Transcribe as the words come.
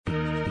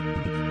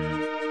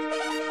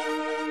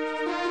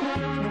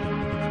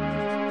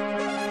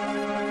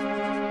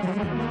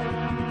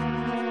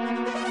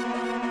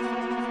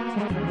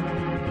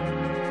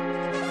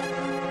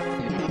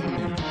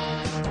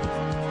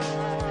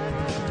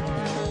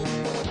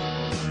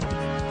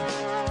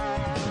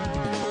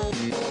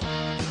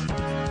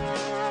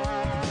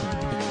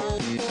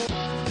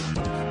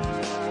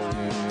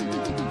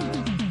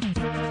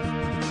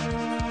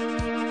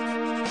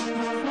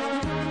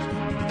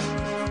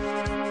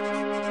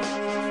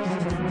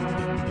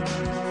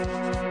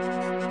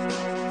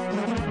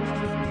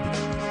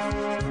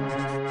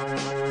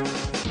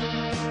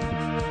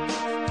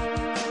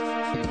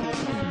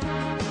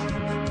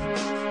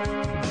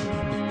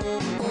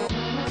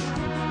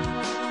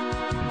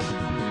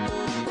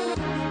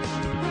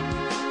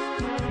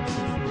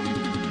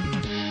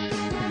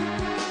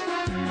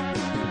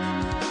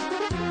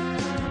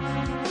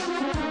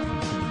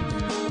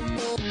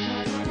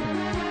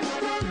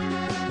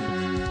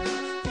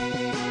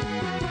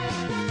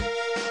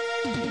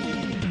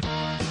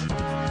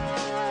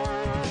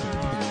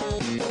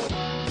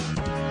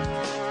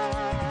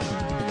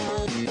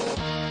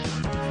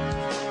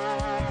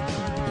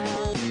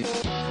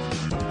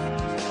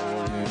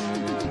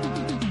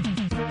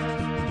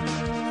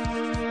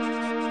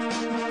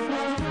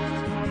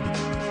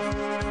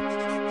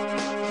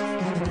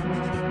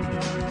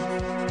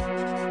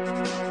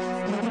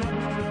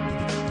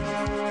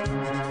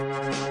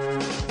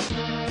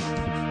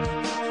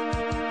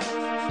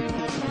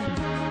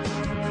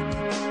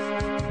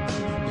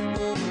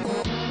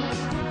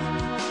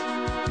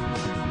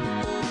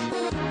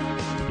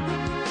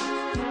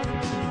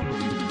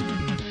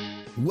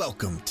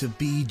Welcome to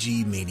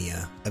BG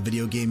Mania, a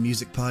video game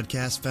music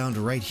podcast found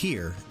right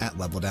here at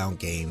Level Down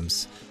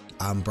Games.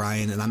 I'm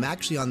Brian, and I'm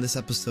actually on this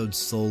episode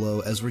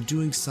solo as we're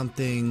doing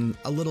something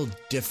a little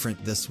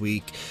different this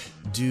week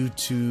due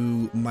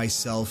to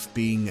myself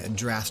being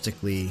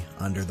drastically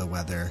under the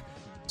weather.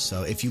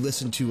 So if you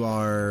listen to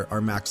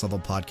our Max Level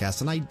podcast,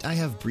 and I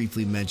have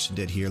briefly mentioned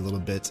it here a little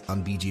bit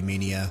on BG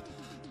Mania,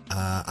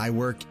 I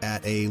work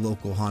at a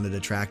local haunted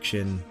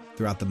attraction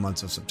throughout the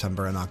months of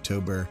September and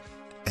October.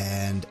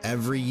 And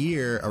every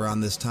year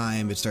around this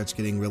time, it starts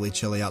getting really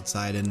chilly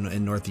outside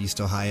in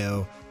Northeast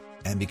Ohio.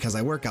 And because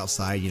I work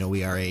outside, you know,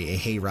 we are a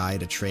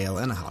hayride, a trail,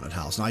 and a haunted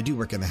house. Now, I do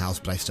work in the house,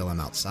 but I still am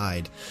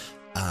outside.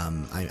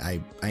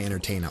 I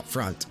entertain out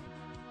front.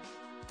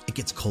 It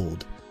gets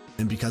cold.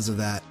 And because of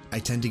that, I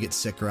tend to get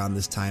sick around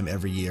this time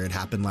every year. It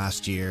happened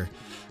last year.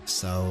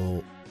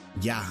 So,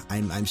 yeah,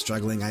 I'm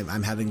struggling.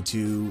 I'm having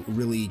to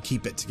really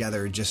keep it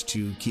together just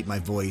to keep my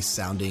voice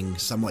sounding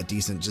somewhat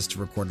decent, just to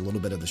record a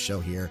little bit of the show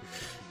here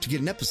to get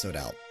an episode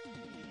out.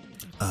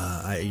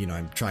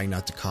 I'm trying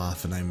not to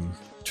cough, and I'm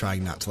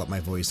trying not to let my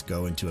voice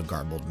go into a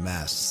garbled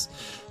mess.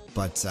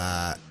 But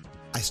I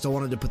still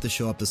wanted to put the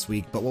show up this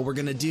week. But what we're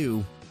going to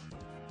do,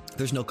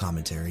 there's no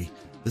commentary.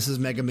 This is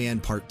Mega Man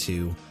Part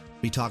 2.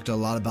 We talked a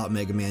lot about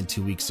Mega Man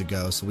 2 weeks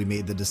ago, so we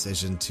made the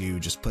decision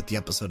to just put the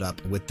episode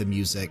up with the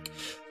music,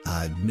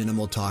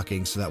 minimal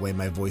talking, so that way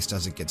my voice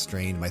doesn't get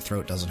strained, my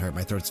throat doesn't hurt,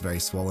 my throat's very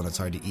swollen, it's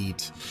hard to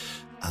eat,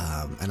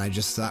 and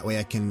that way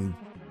I can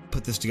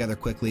put this together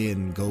quickly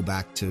and go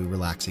back to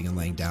relaxing and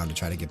laying down to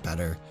try to get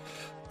better.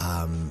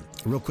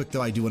 Real quick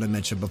though, I do want to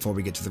mention before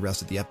we get to the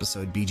rest of the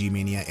episode, BG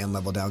Mania and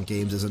Level Down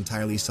Games is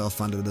entirely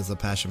self-funded as a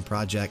passion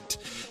project.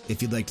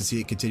 If you'd like to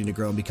see it continue to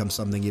grow and become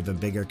something even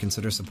bigger,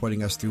 consider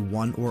supporting us through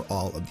one or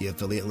all of the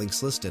affiliate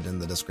links listed in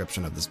the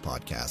description of this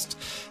podcast.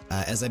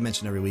 As I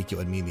mention every week, it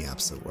would mean the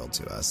absolute world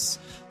to us.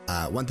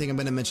 One thing I'm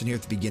going to mention here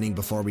at the beginning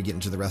before we get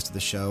into the rest of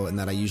the show, and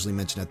that I usually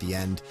mention at the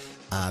end,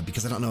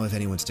 because I don't know if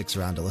anyone sticks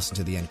around to listen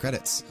to the end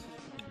credits.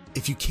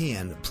 If you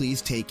can,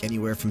 please take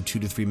anywhere from 2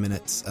 to 3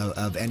 minutes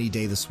of any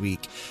day this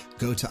week.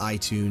 Go to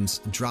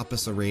iTunes, drop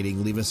us a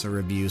rating, leave us a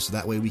review, so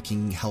that way we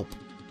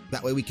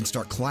can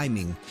start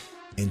climbing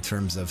in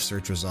terms of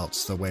search results.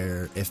 So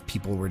where if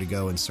people were to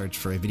go and search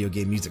for a video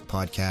game music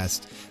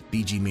podcast,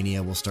 BG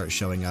Mania will start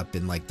showing up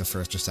in like the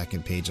first or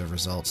second page of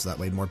results. So that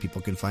way more people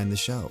can find the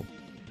show.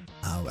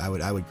 I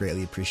would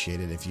greatly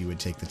appreciate it if you would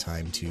take the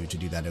time to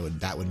do that.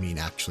 That would mean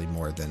actually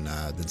more than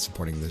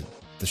supporting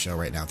the show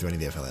right now through any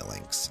of the affiliate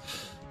links.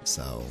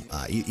 So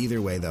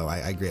either way, though,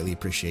 I greatly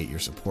appreciate your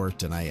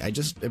support, and I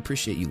just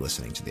appreciate you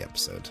listening to the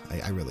episode.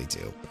 I really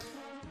do.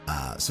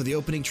 So the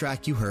opening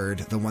track you heard,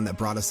 the one that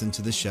brought us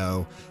into the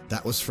show,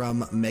 that was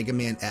from Mega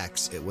Man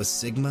X. It was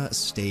Sigma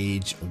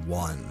Stage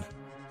 1.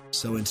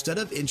 So instead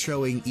of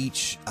introing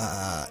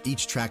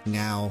each track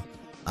now,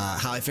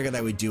 how I figured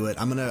I would do it,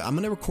 I'm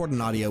gonna record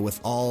an audio with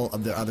all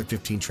of the other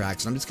 15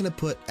 tracks, and I'm just gonna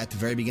put at the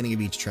very beginning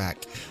of each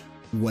track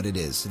what it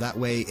is. So that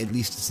way, at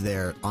least it's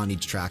there on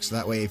each track. So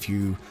that way, if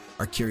you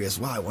are curious,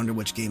 wow, I wonder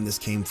which game this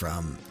came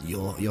from,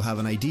 you'll have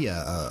an idea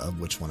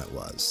of which one it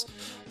was.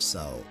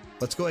 So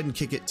let's go ahead and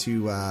kick it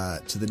to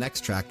the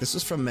next track. This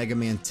is from Mega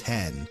Man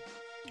 10,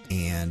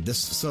 and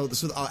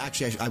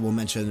actually I will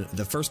mention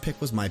the first pick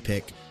was my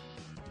pick,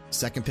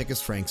 second pick is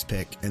Frank's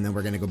pick, and then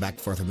we're going to go back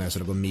and forth from there.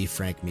 So it'll go me,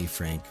 Frank,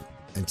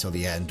 until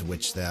the end,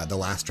 which the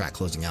last track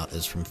closing out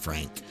is from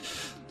Frank.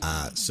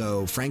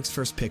 So Frank's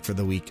first pick for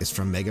the week is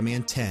from Mega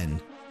Man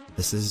 10.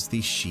 This is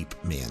the Sheep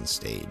Man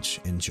stage.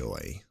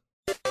 Enjoy.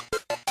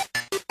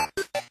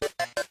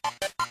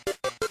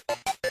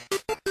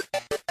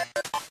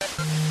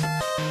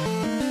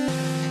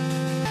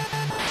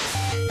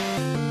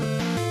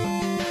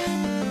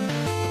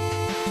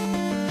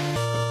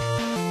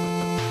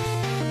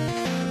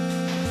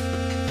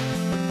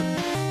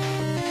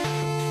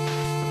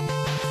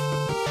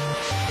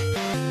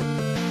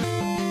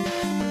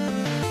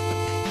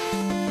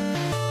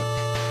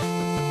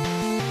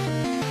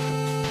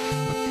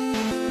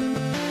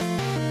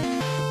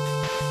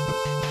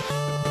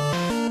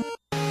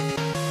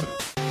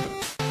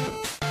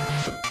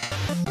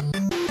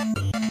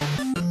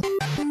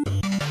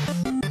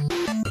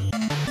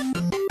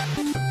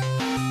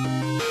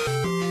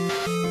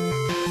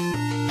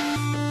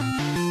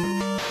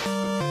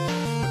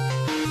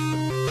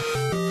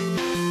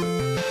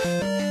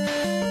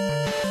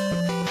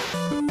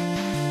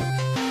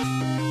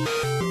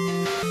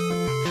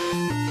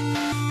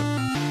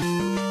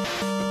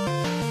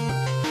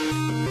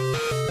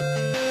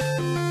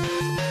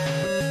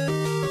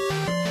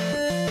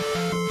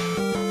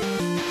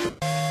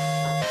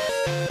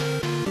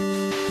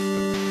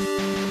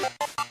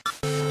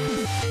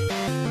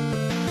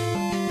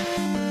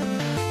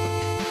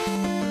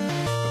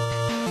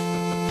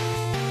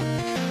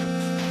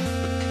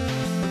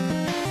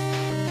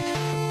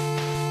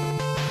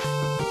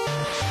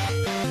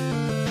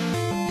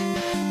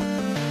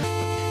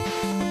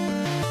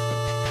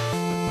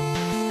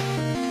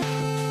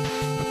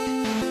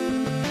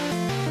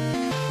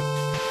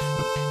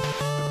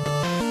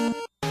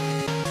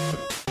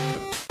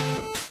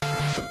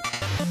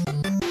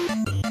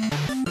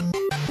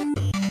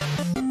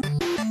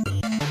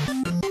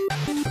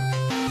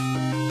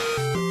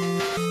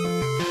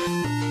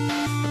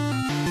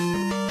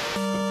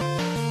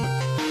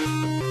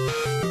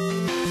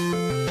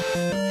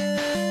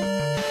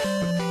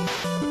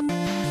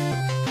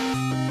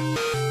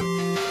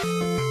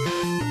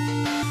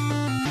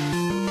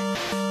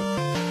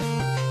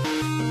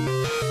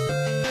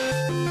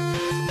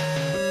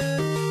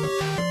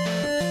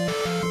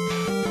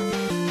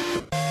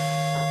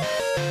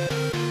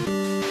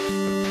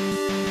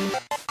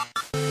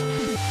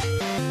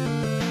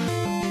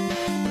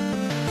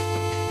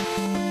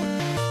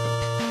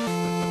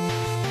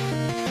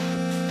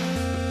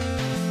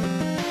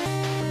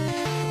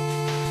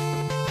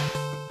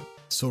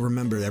 So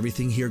remember,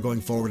 everything here going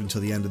forward until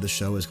the end of the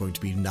show is going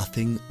to be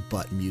nothing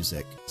but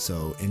music.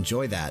 So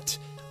enjoy that.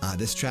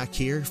 This track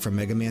here from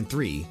Mega Man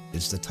 3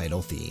 is the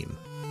title theme.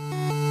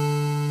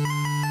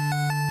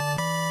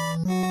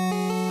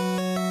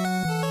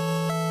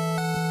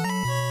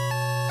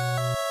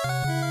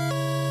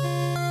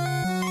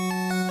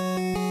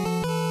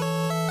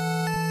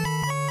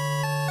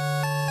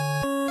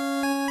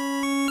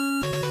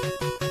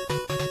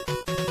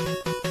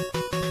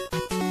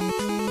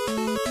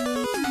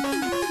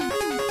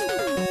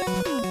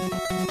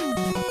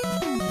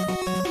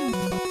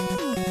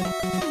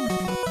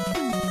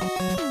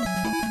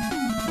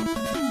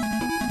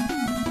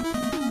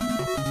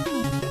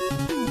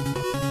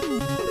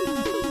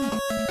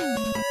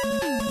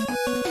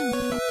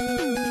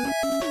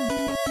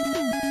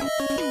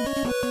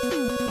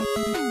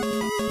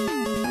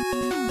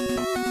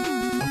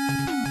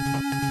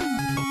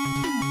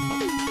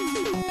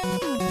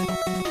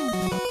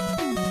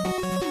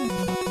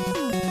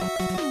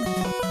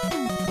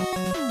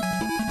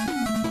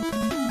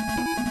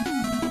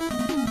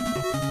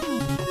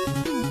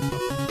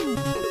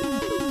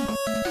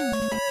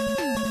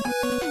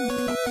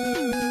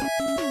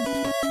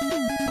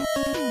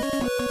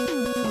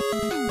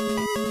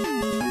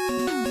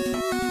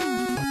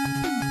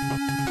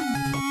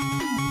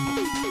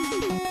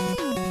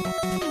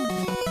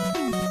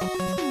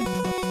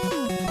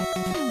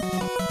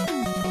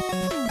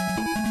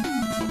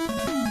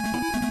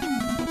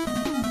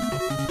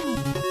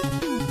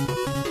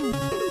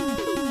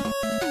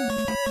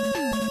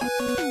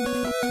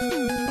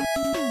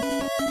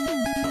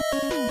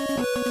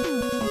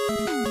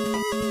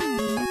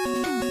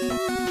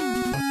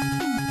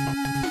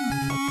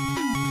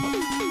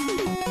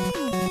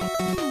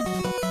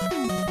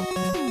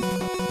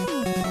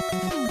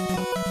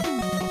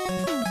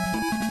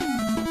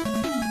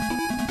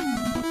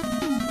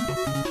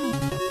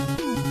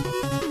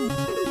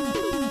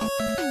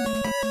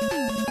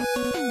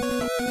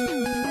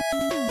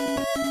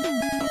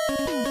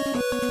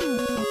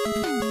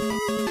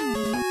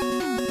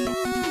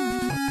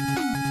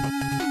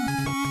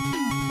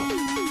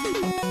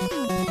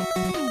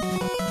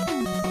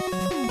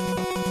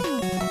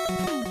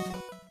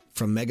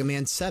 From Mega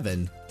Man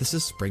 7, this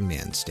is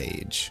Springman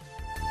Stage.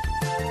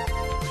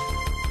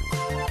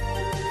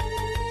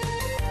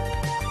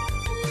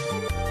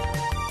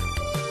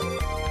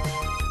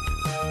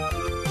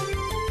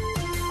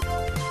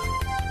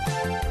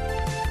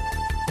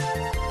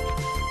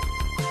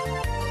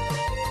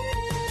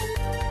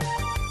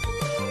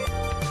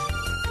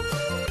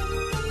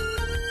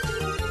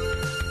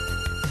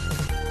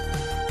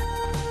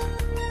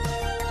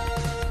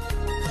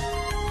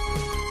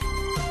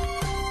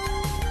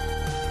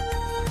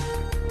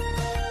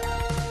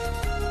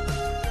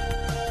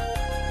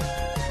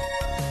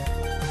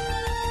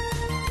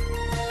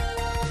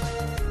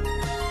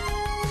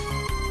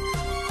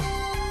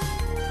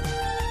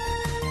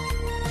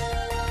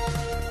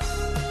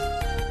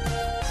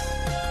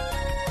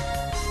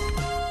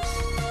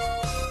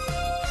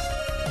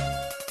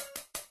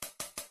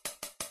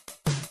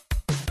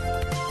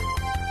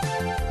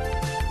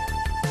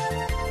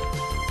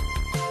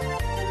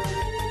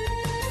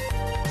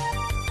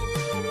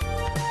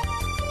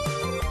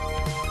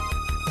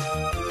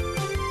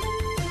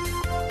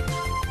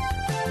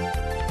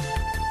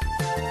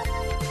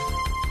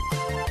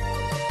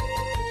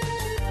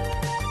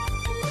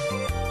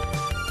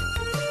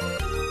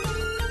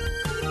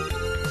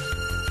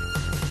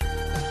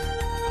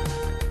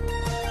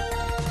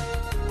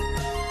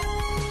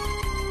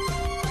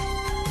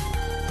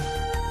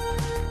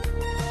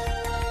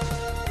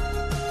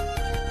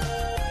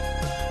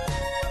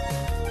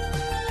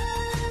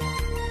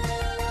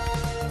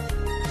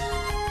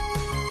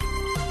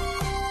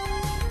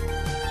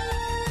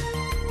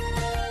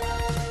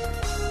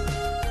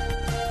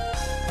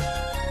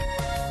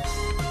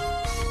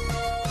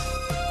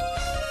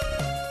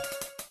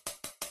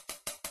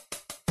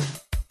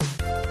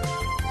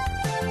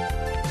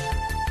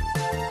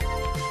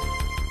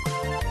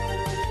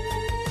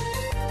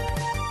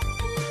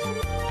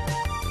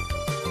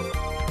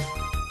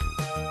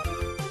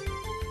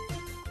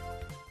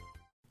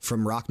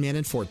 From Rockman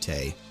and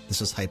Forte,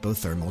 this is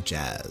Hypothermal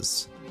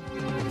Jazz.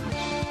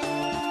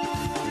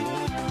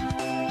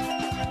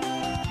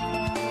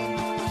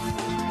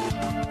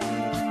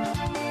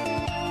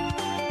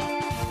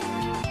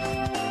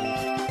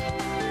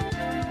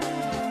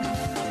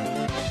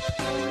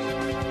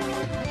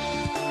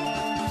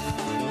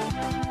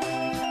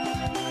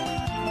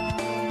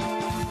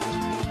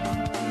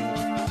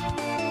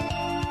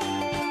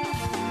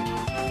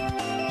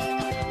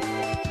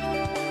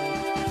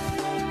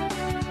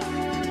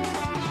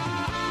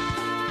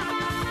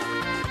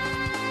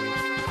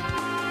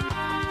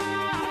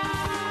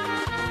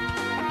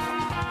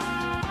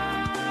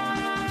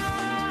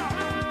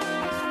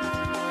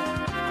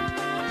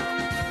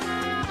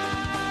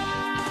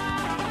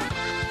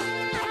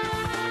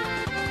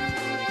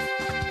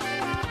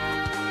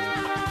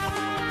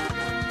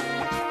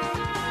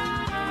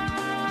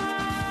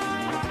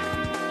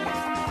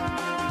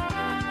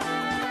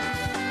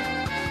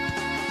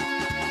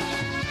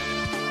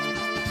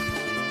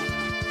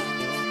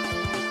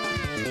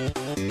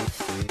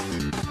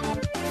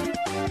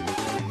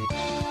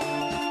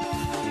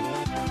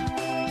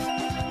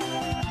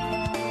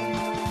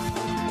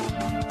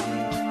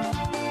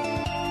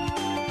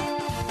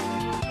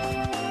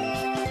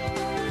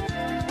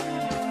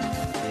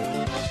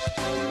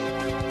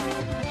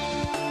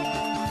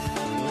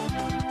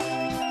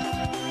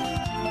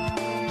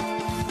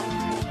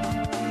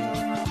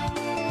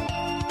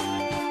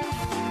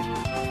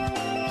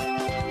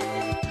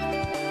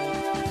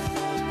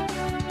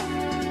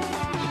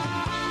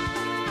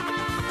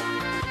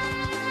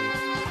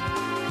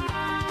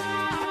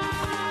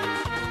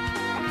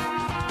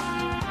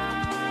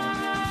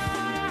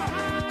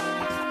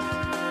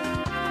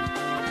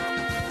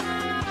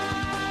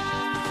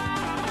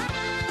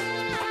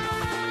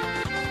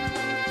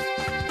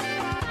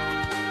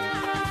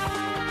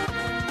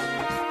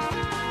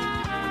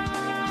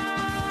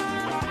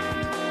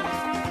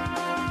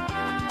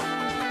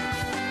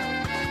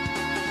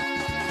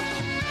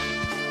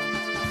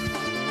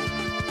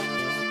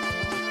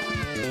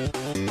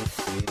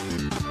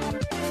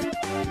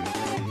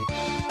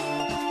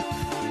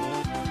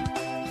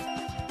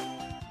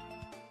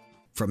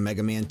 From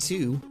Mega Man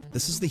 2,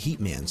 this is the Heat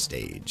Man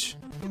stage.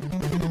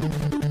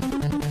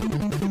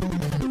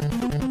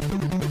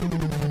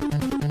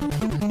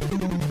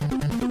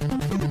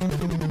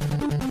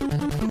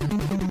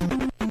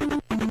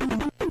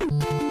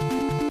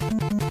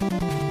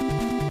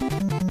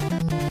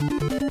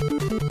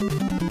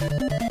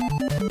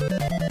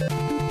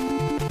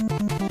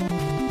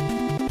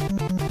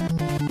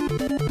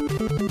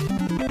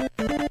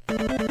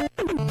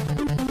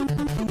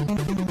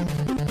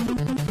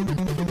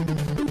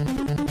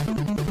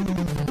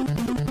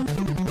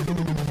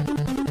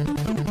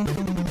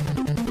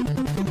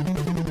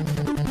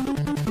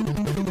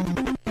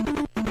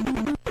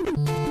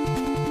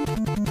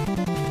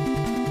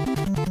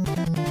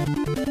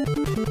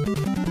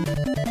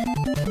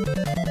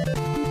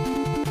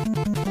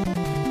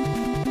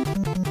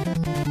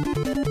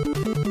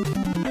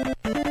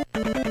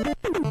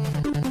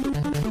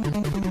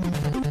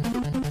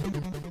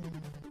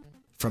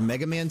 From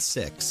Mega Man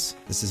 6,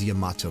 this is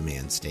Yamato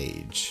Man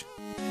stage.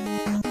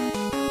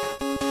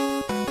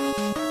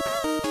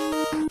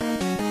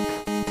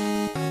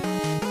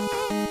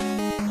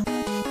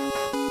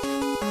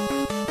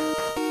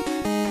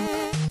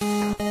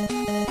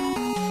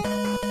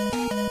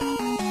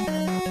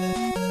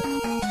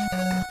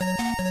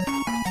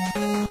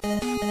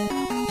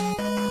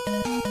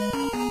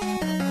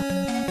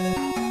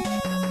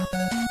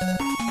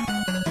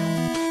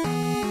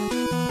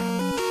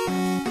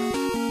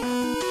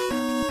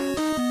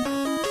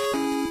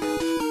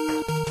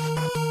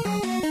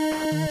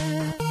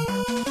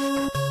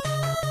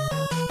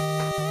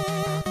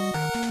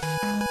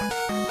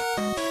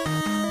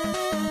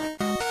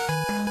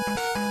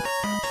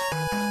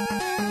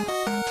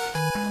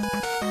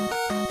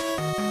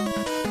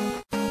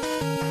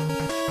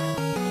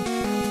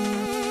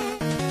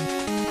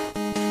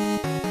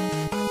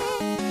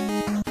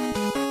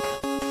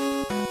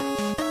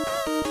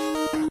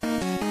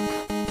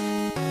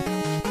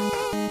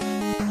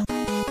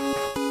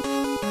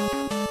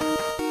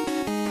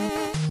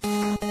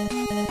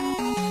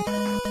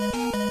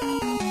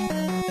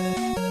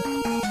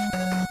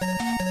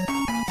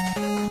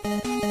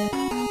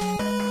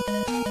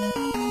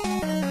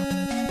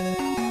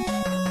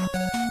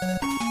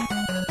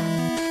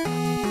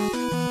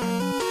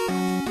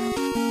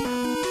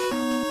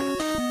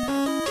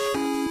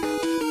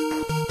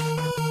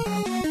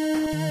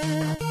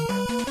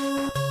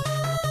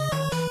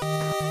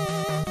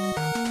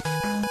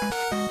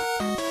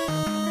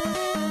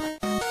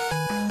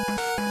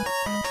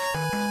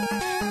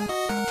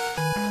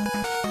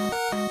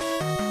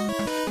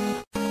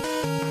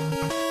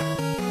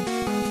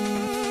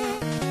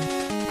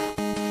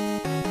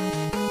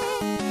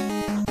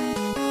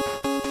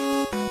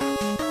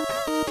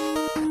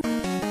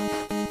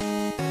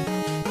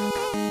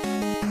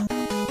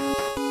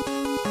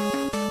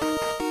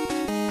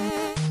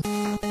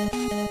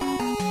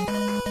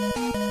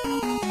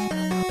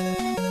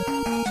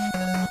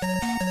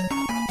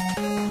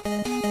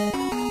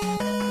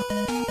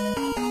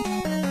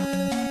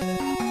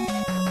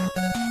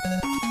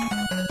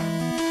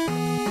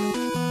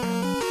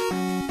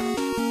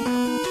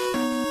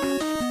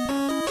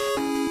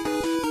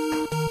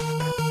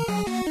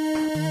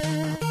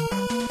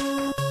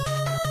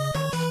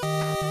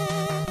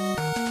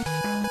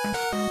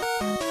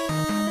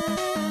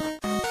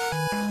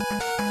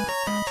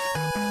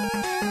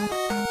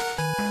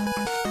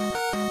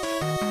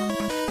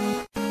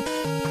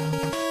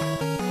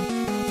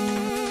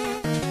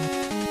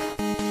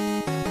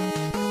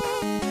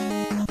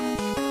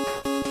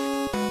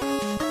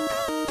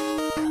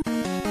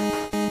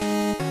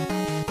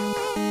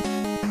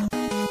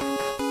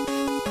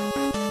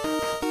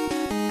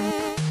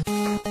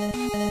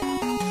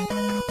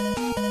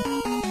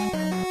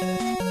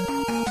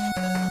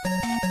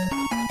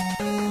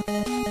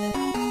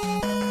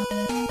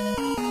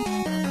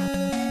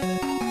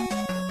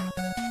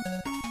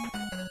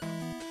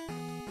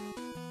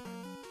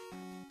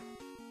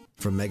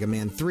 Mega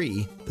Man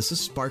 3, this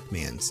is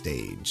Sparkman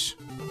Stage.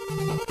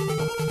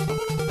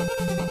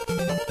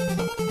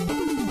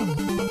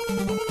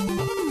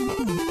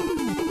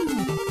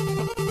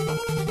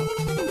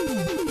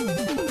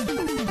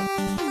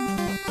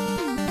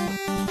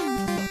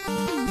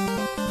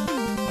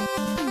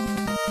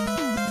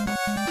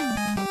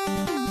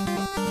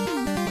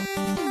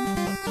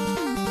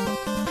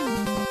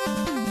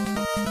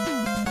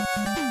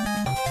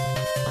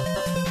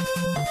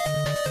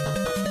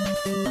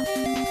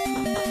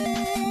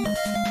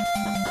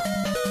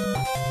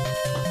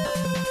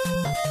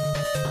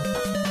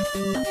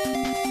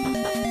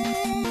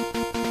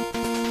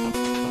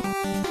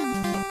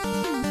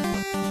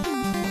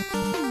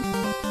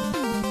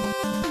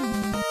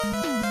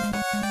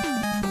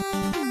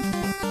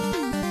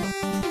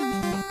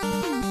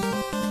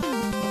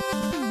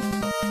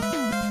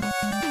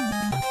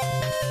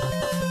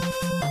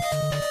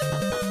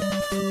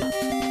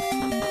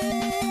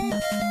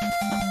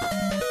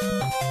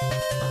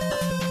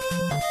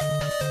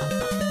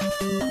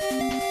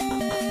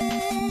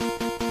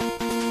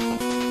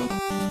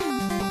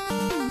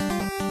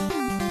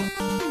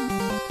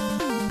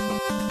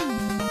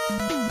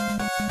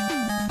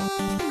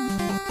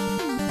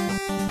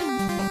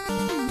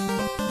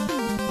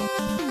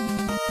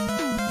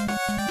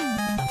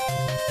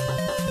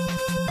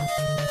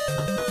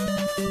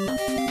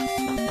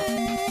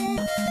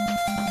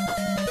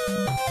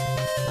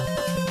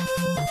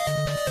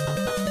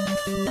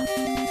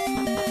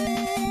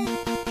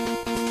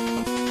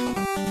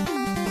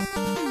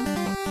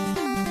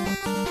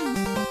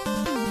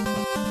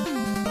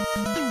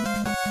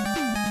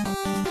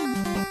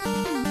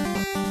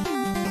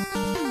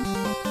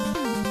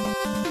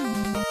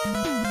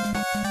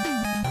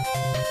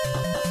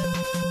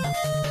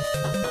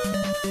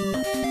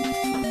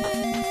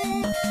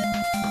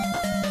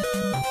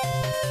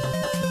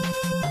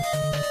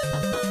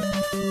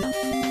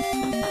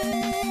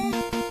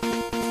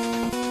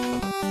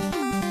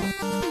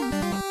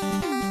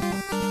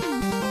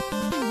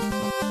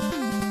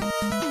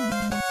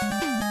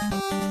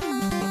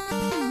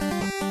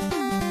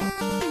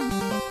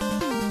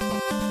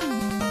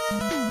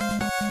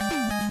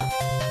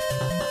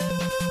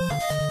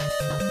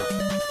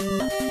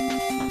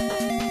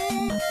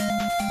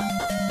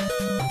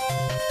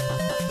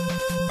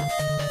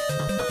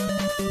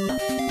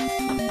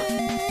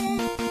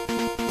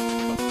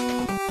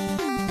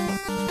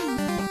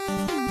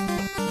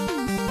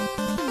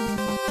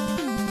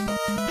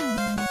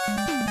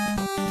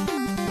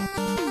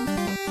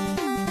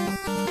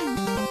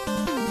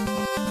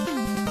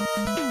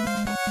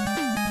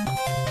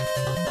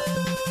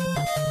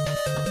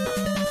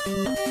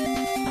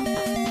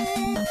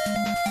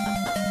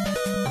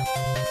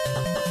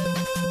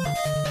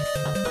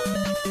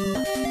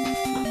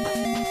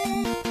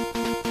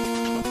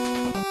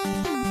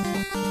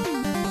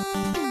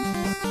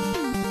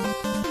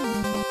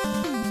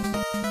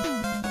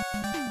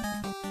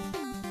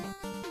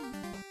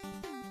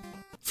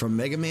 From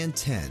Mega Man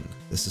 10,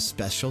 this is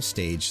Special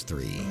Stage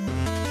 3.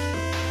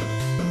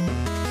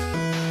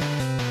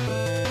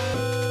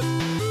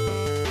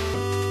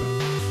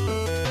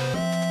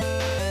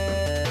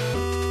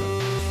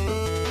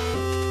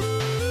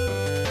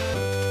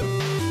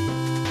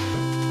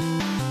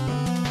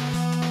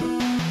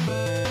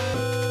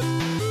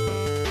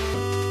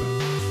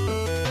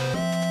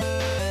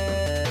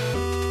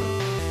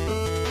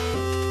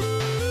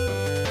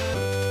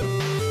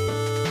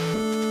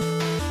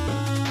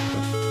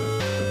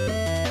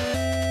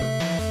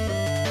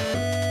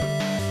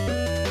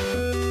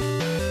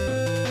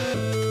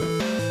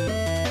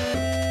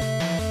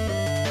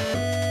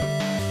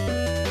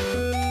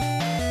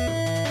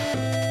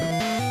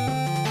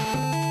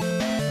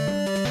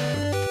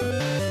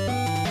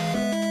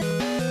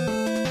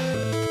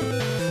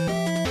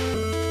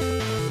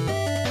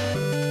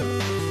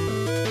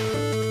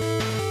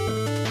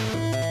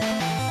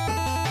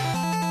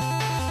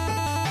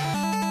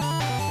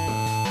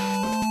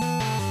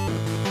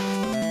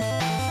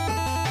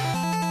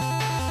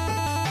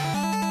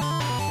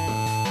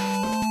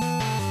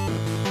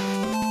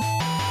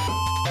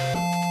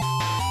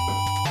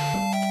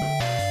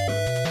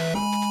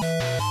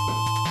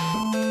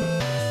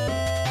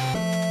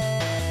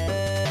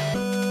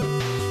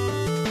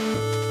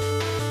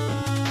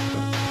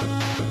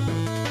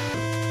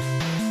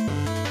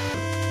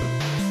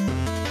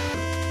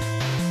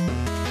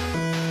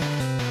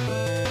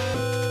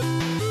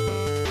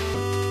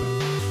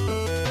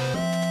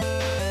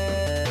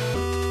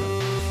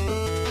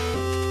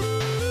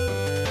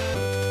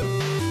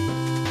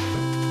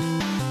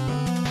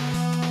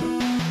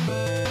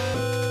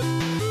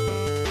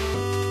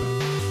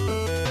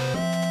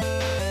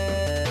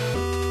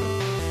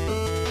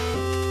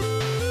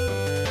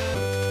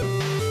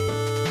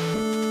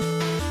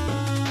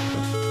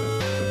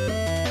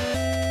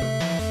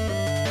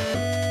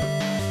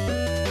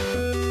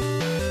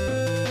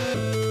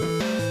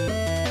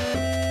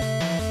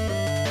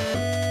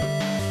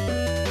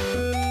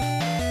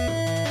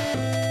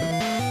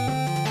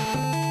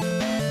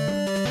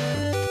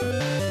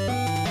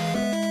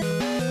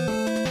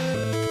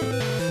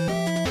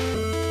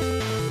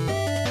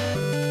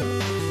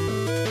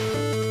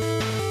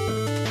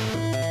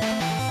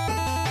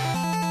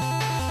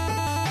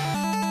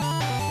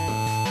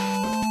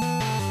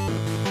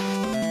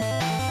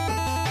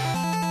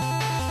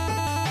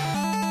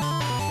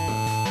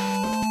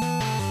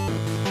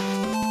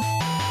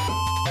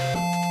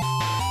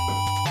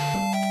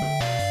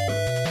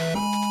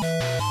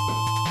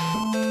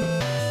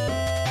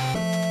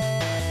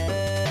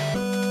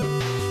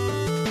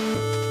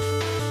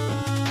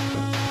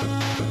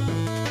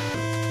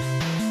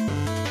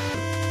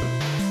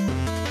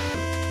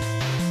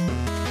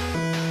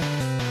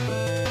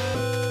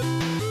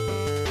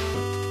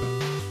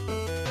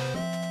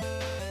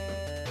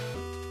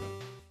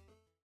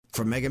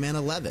 From Mega Man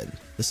 11,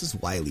 this is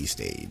Wily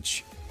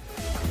Stage.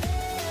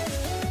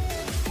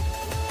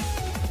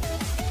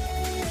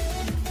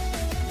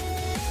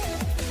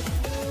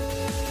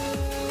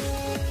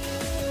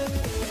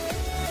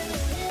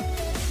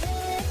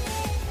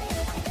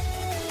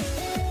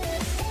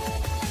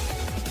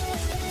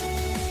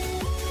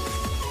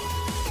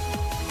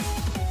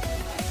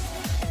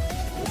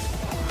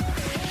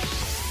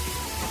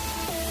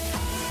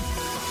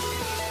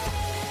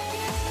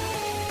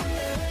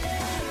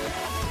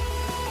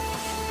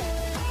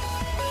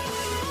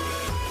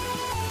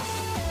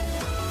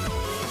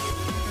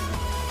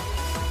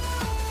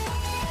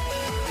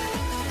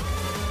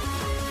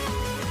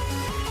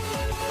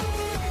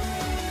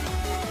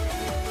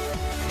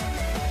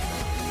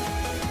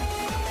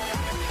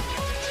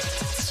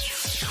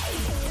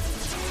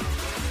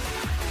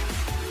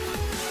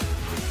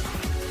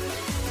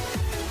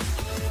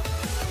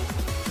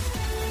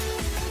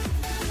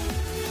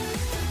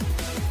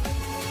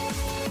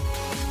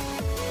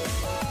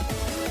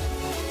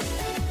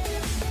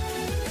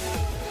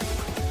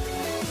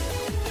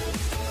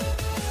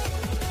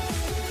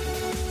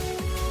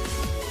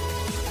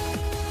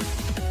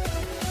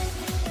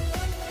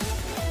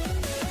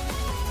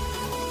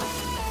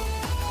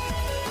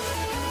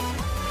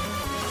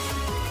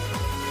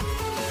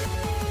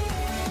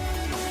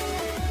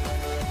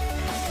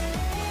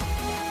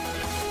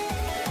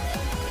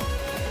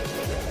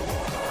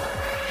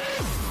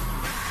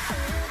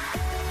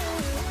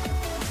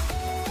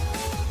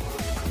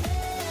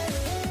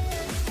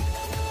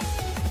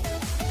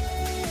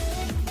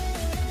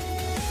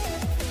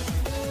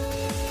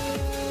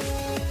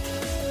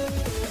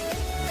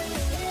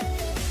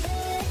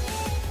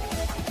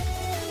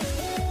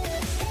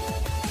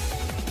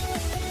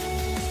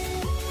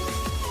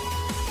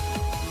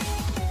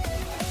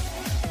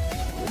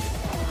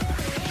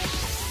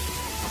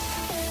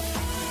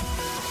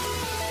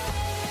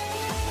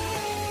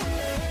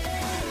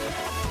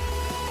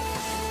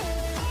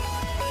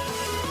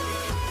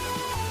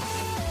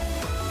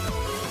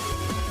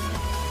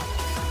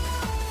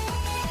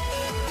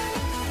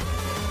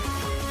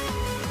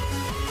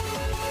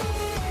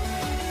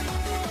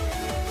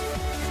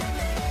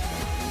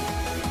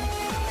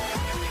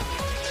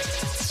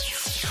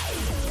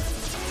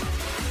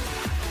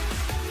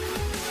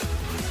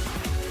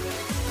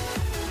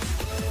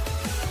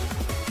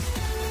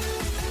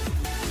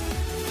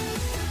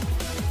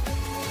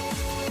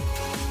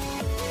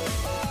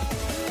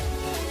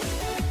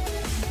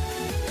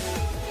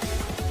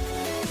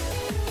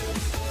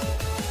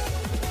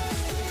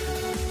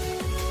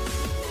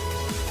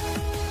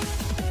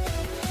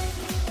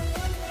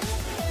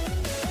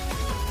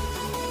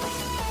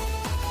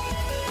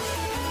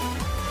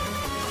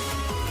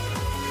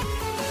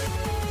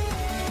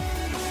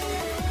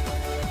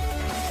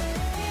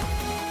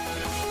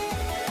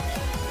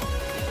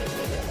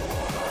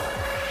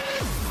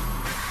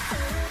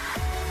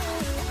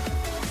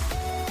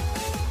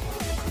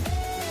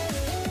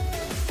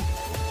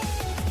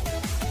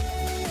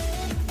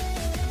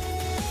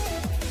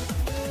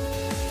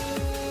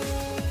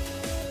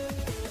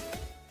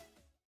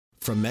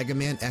 From Mega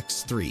Man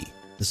X3,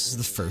 this is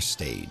the first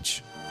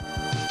stage.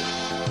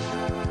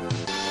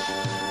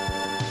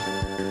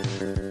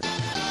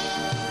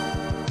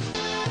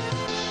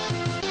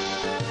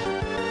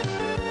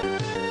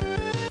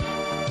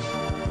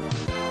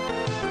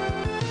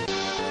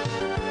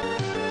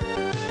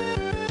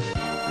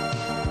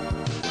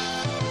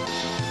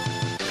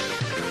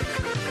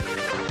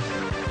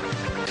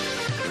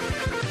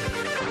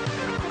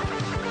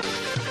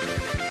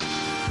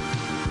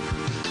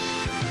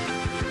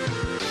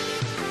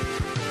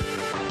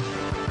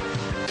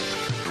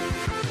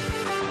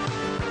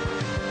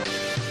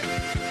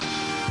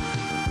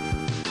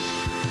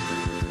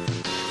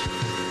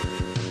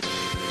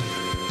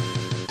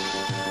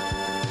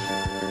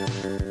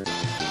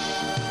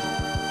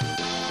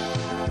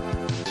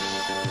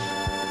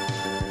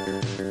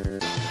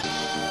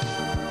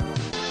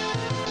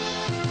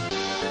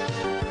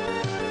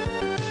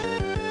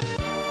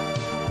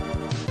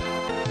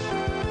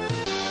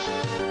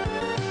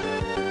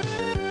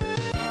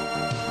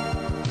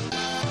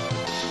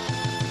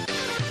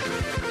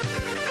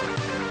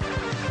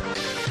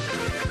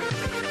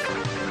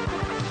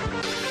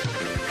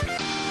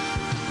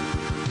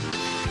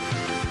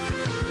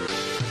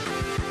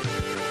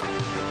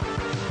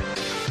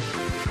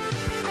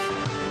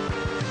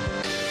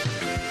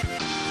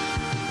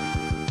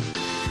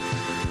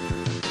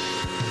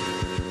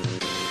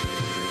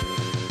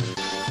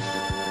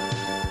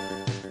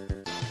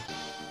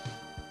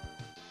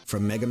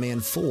 From Mega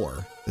Man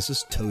 4, this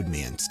is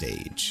Toadman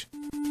Stage.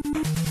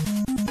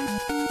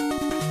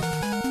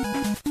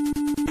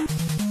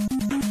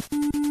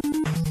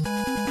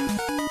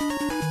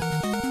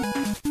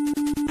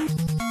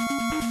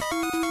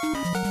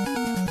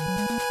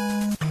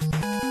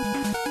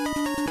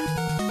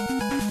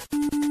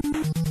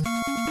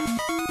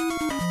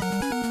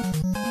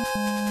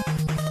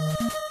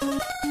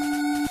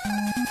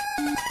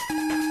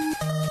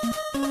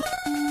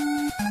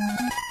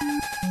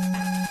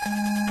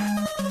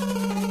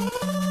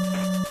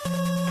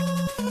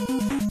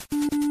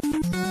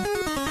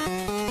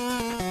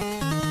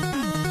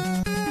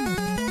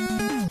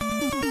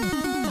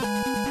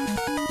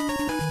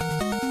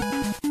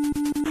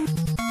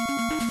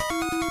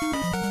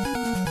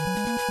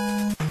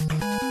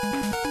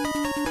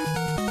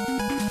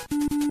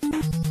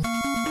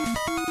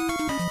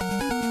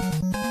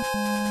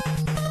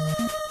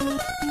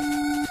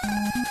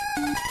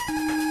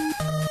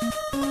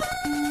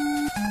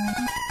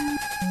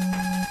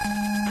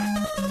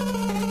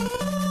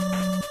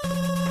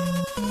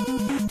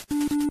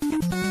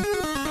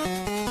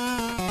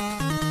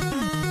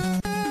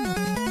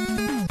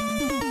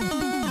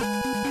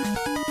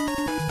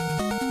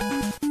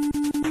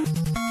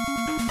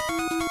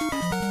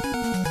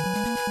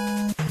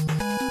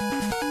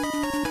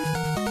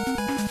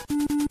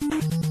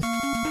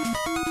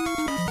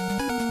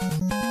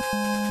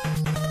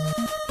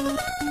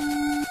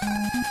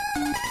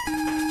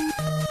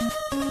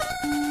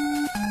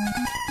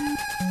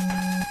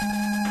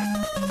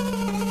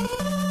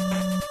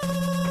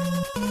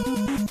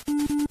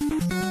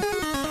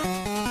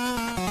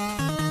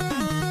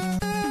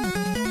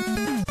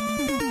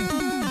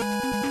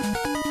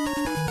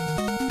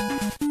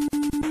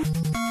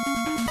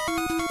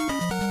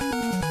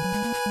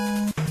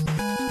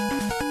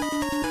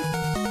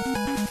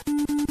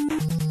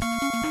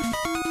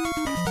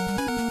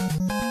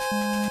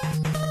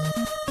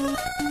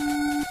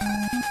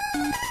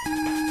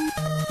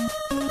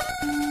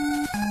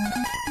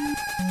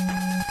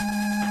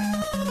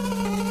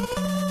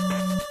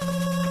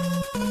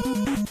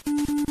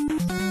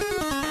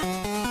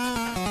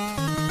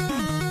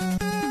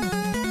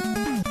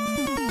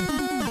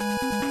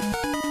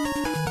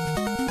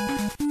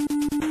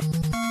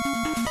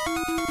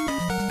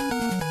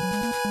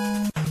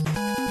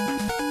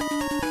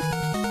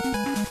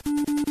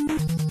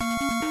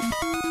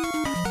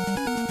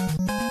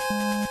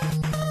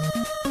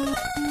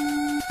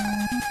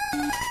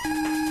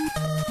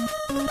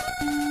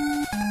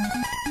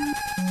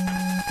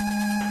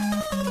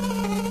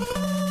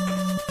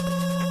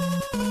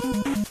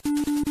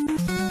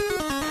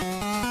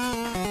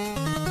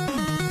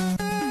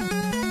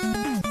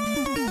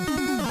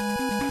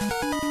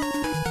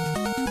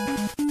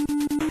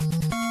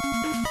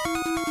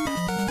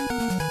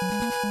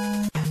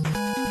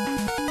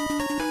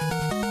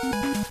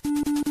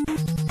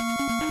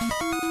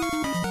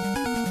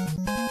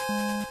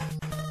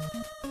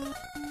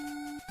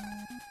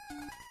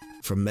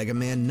 From Mega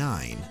Man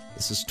 9,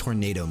 this is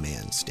Tornado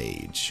Man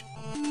stage.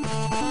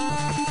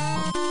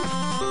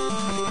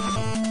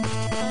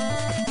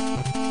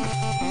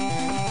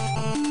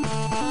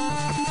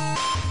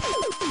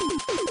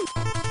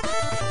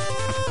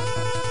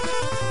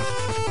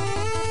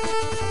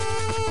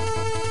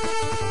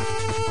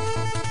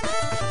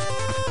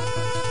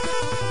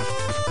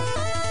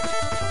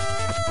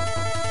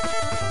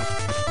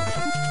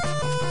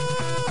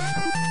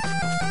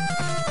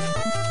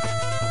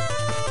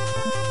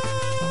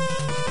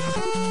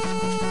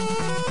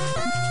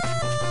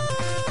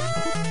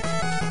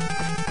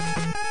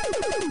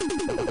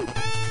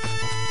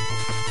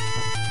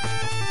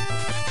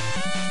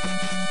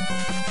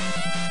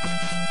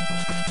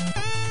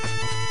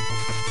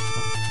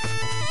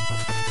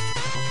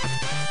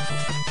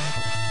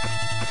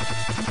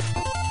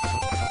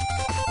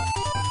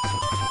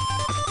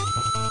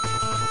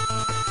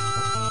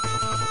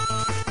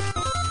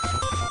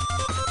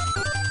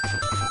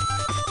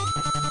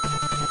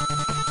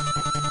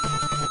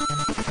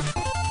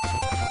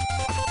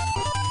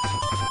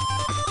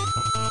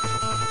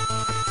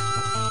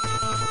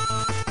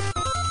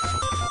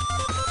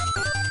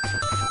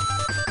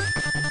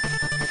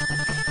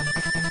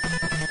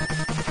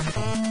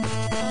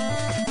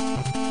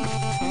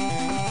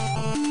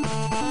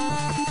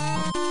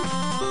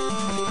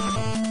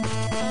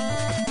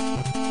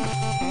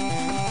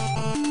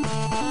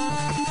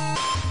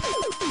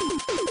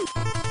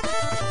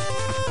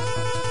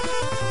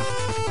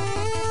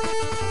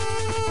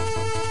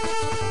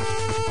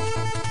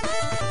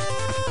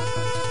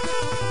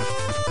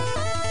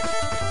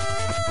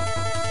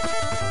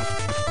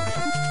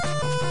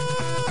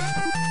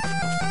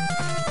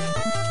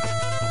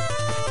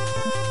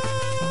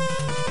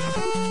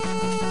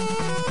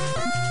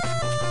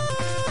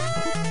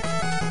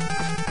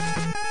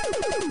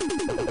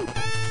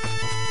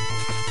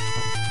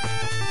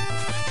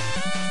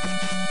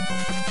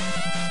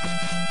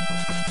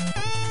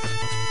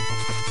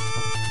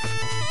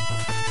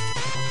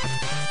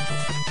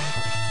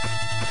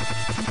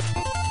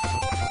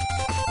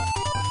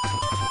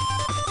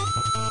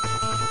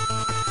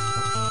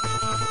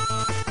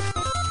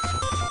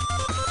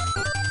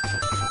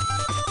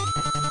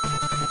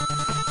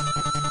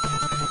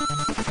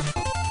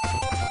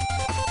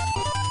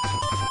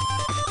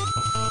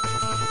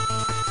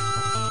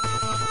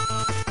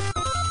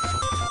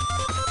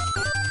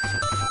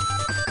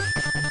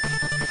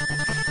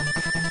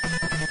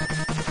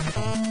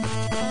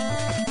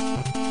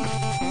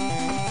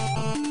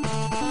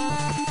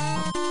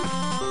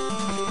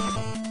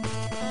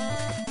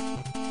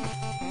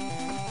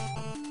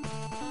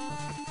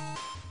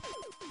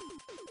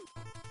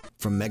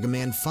 From Mega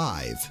Man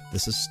 5,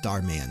 this is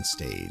Starman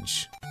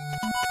stage.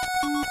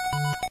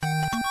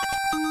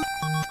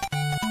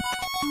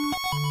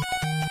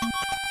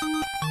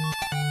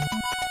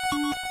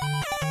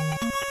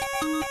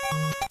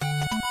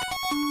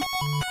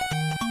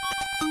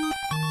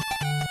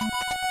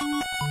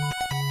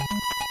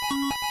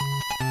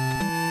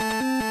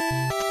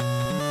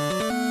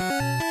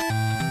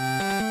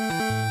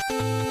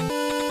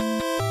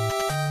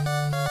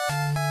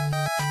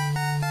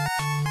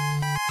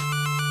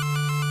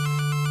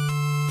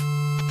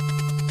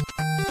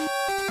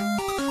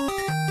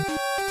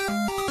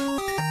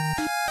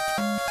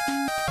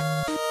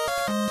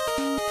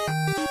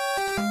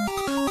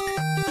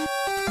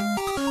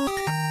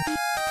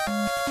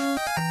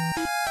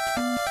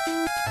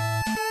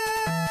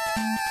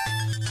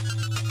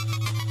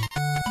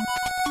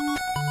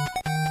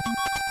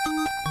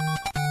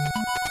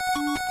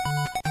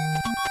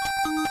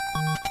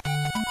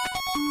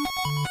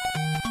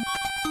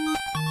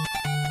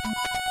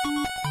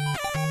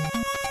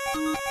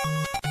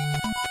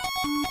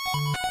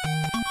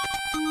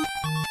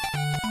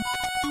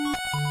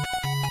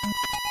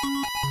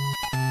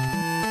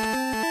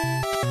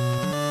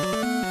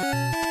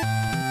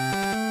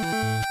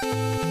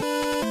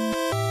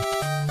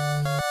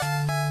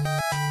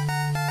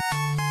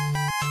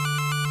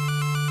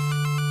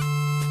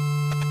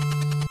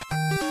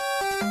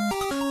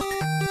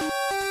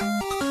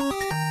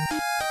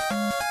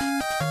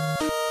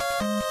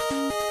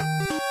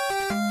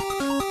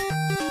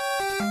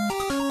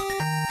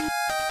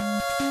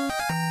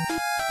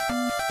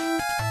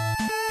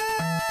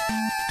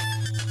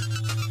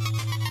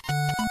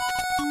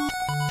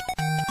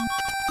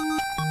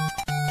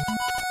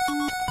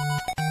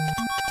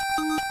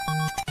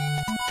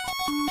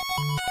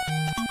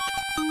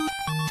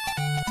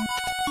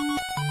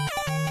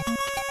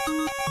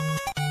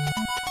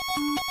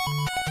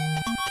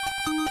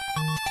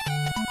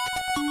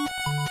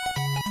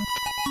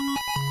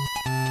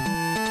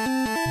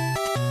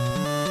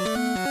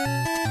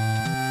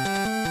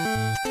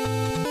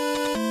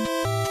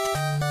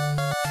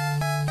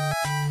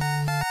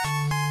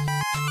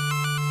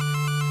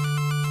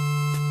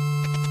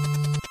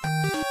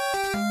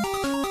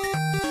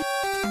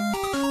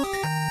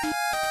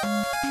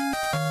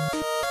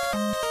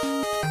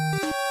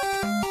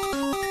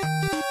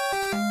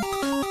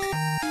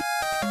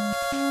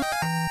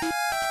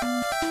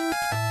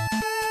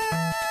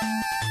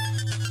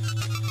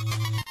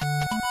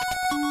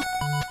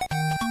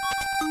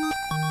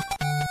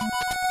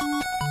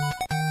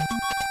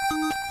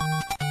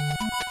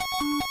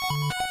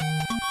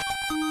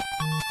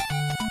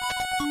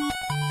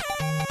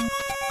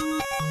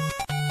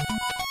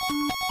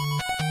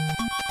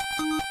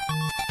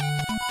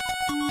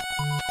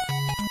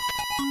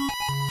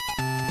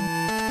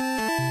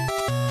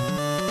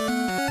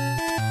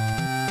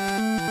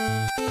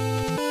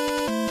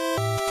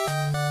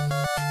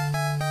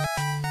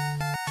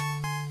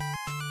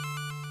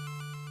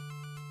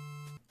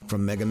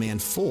 From Mega Man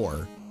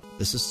 4,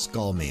 this is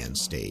Skullman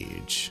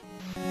Stage.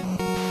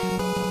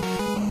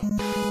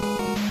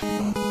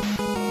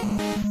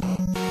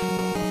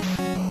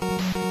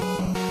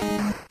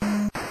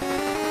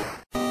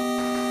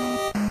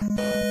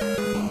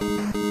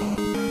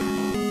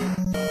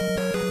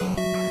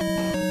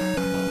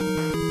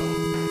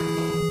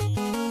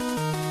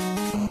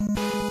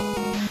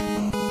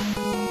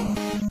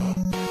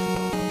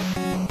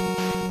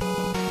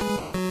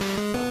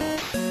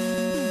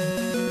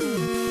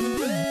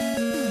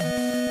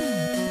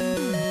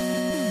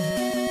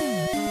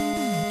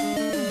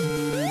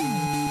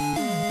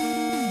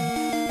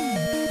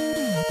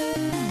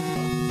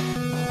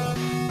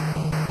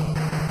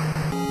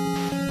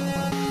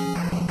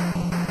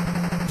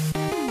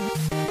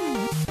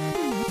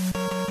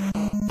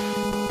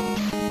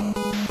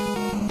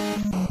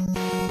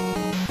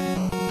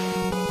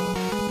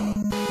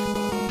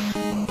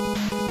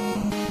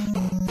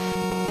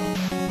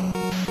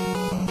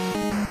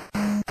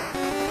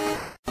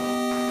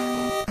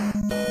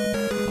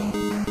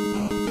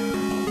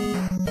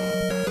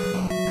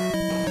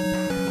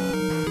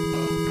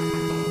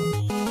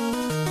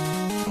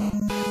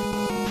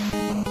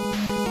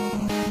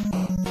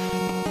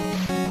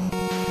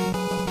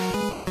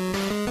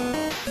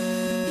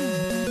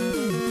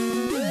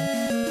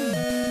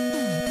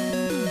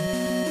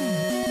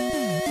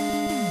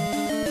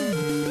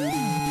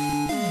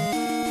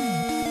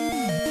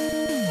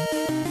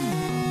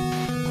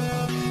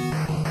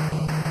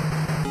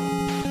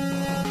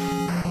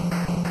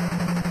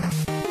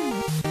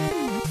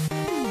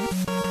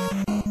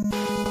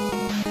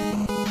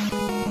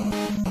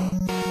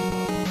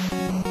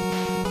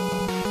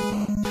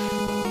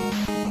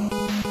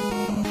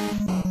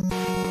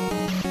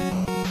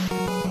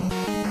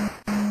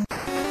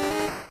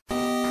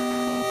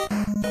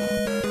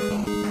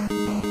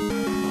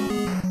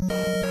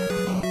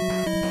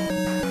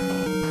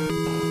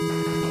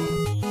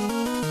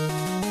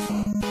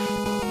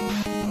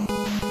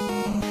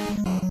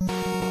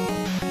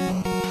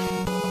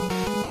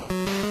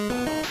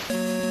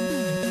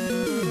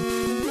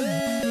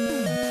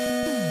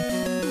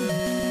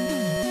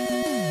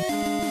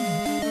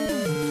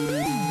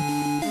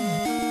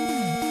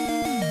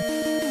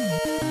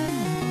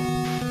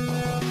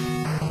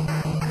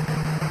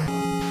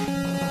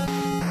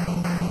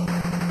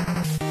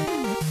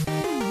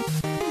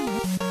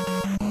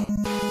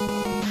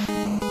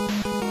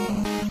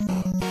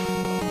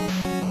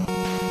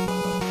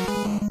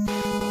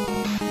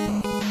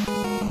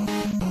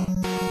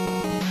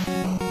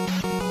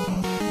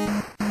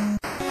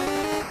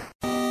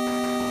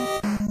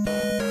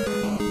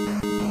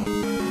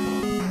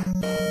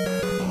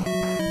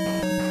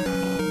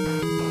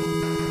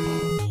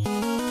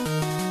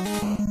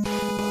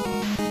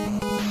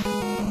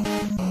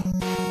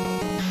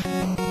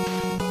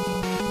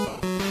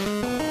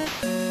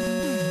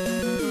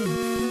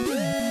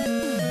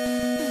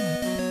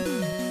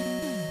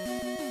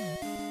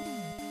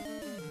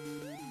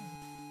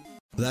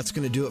 That's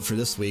going to do it for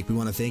this week. We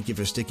want to thank you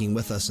for sticking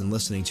with us and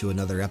listening to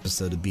another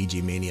episode of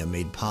BG Mania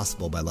made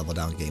possible by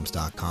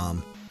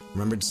LevelDownGames.com.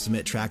 Remember to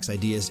submit tracks,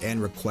 ideas,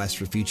 and requests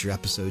for future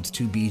episodes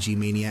to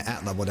BGMania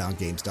at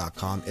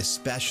LevelDownGames.com,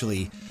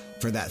 especially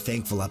for that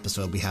thankful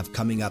episode we have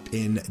coming up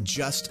in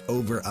just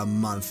over a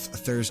month,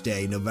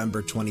 Thursday,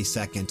 November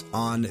 22nd,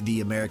 on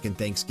the American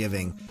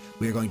Thanksgiving.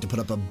 We are going to put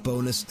up a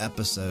bonus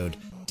episode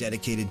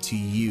dedicated to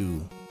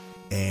you,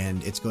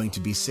 and it's going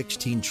to be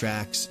 16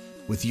 tracks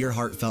with your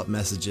heartfelt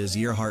messages,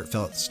 your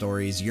heartfelt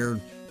stories, your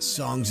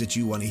songs that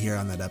you want to hear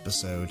on that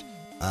episode.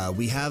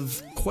 We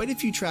have quite a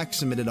few tracks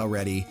submitted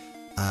already,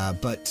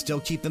 but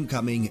still keep them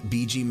coming.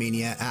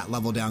 BGMania at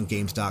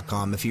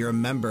LevelDownGames.com. If you're a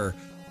member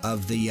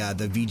of the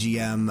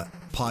VGM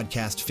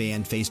Podcast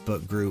Fan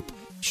Facebook group,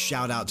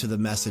 shout out to the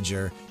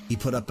messenger. He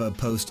put up a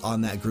post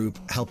on that group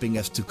helping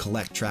us to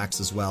collect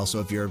tracks as well. So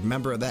if you're a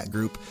member of that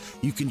group,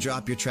 you can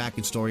drop your track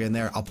and story in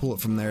there. I'll pull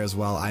it from there as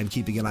well. I'm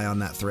keeping an eye on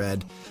that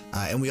thread.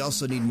 And we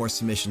also need more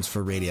submissions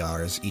for radio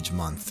hours each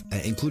month,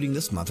 including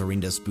this month,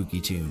 Arinda's Spooky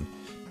Tune.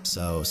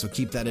 So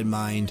keep that in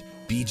mind.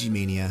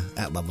 BGMania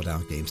at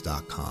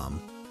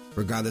LevelDownGames.com.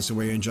 Regardless of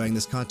where you're enjoying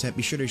this content,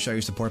 be sure to show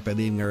your support by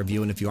leaving a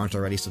review. And if you aren't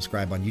already,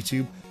 subscribe on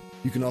YouTube.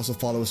 You can also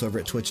follow us over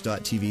at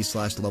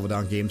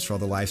twitch.tv/LevelDownGames for all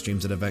the live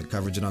streams and event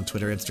coverage, and on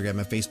Twitter, Instagram,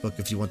 and Facebook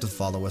if you want to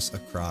follow us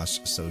across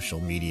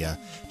social media.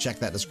 Check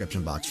that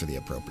description box for the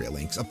appropriate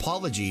links.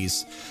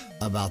 Apologies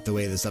about the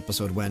way this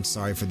episode went.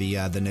 Sorry for the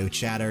no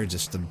chatter,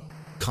 just a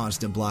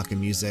constant block of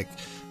music.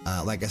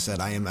 Like I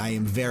said, I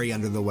am very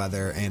under the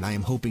weather, and I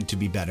am hoping to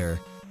be better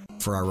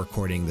for our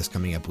recording this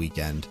coming up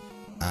weekend.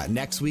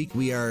 Next week,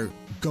 we are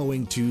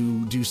going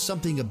to do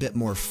something a bit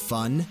more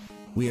fun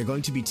we are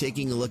going to be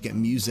taking a look at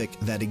music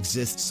that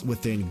exists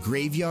within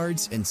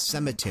graveyards and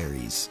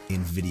cemeteries in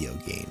video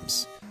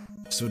games.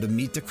 So to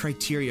meet the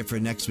criteria for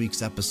next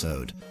week's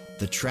episode,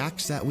 the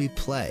tracks that we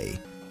play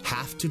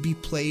have to be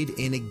played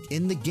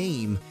in the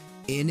game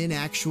in an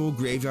actual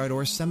graveyard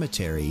or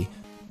cemetery.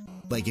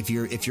 Like if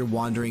you're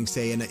wandering,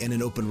 say, in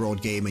an open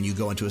world game and you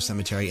go into a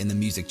cemetery and the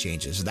music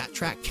changes, that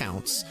track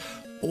counts.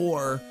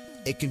 Or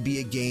it could be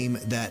a game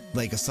that,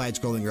 like a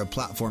side-scrolling or a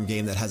platform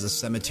game that has a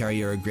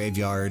cemetery or a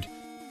graveyard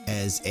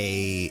as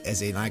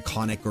an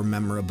iconic or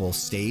memorable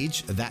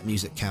stage, that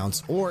music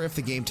counts. Or if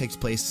the game takes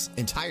place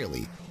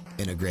entirely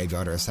in a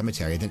graveyard or a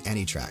cemetery, then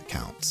any track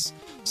counts.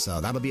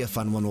 So that'll be a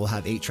fun one. We'll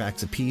have 8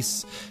 tracks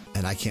apiece,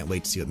 and I can't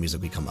wait to see what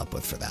music we come up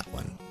with for that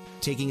one.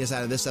 Taking us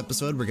out of this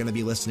episode, we're going to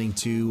be listening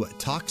to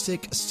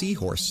Toxic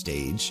Seahorse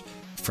Stage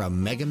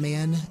from Mega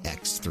Man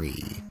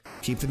X3.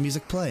 Keep the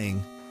music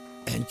playing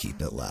and keep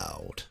it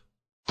loud.